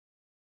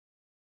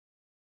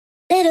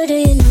Little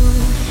do you know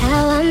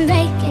how I'm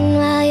breaking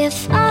while you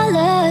fall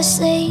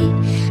asleep.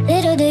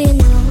 Little do you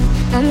know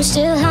I'm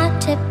still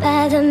haunted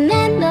by the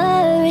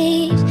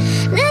memories.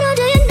 Little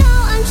do you know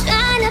I'm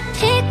trying to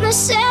pick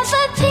myself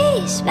up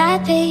piece by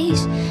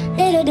piece.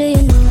 Little do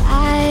you know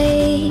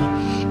I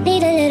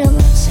need a little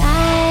more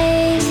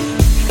time.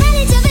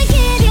 Ready to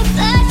forgive you,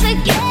 but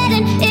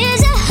forgetting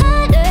is a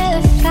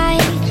harder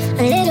fight.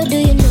 Little do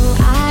you know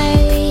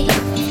I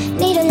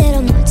need a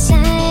little more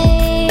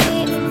time.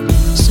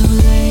 So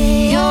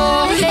lay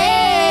your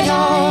head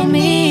on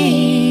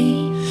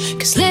me,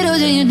 'cause little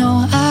do you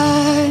know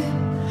I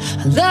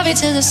love you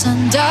till the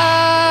sun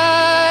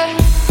dies.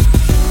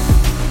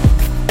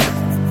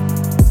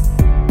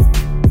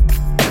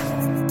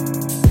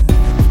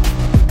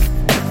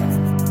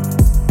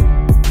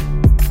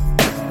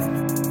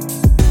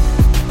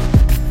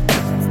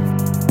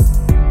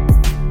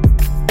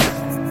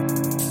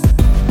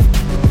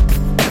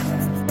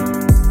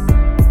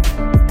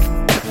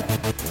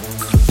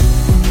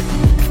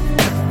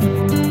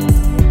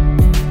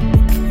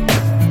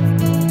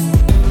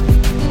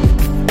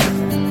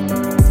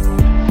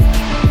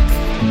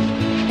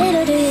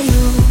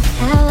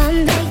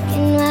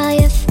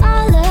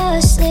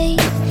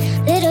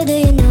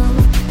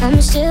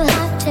 Still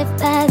haunted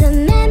by the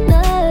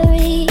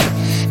memory.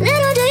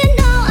 Little do you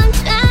know I'm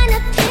trying to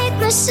pick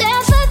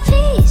myself up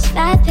piece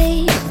by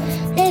piece.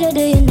 Little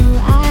do you know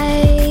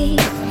I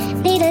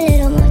need a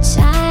little more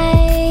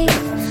time.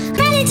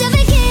 Ready to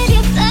forgive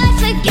you, but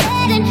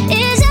forgetting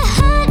is a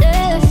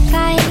harder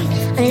fight.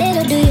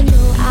 Little do you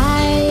know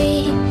I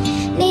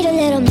need a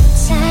little more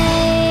time.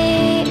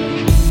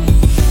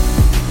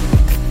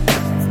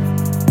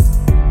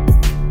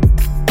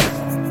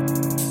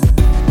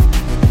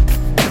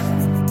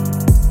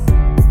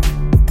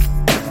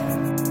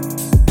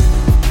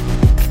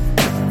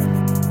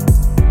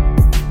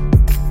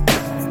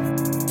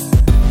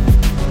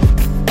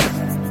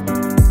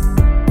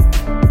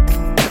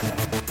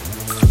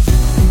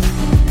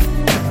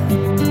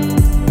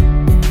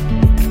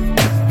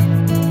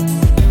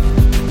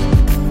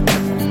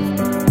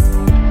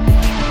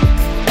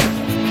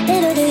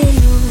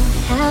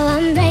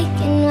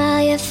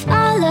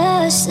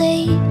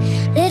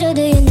 Little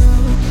do you know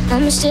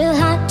I'm still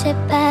haunted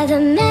by the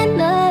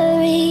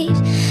memories.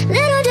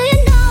 Little do you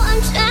know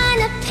I'm trying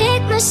to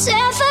pick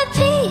myself up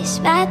piece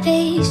by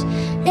piece.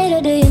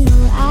 Little do you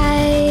know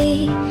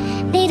I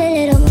need a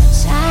little more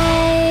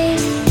time.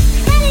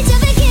 Ready to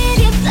forgive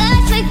you, but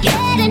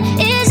forgetting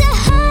is a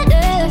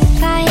harder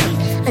fight.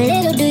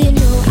 Little do you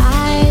know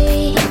I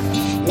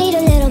need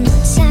a little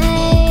more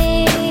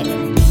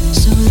time.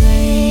 So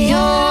lay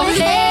your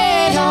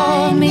head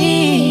on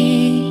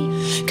me,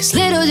 'cause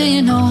little do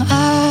you know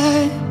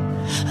I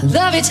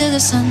love you till the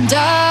sun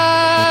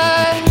dies.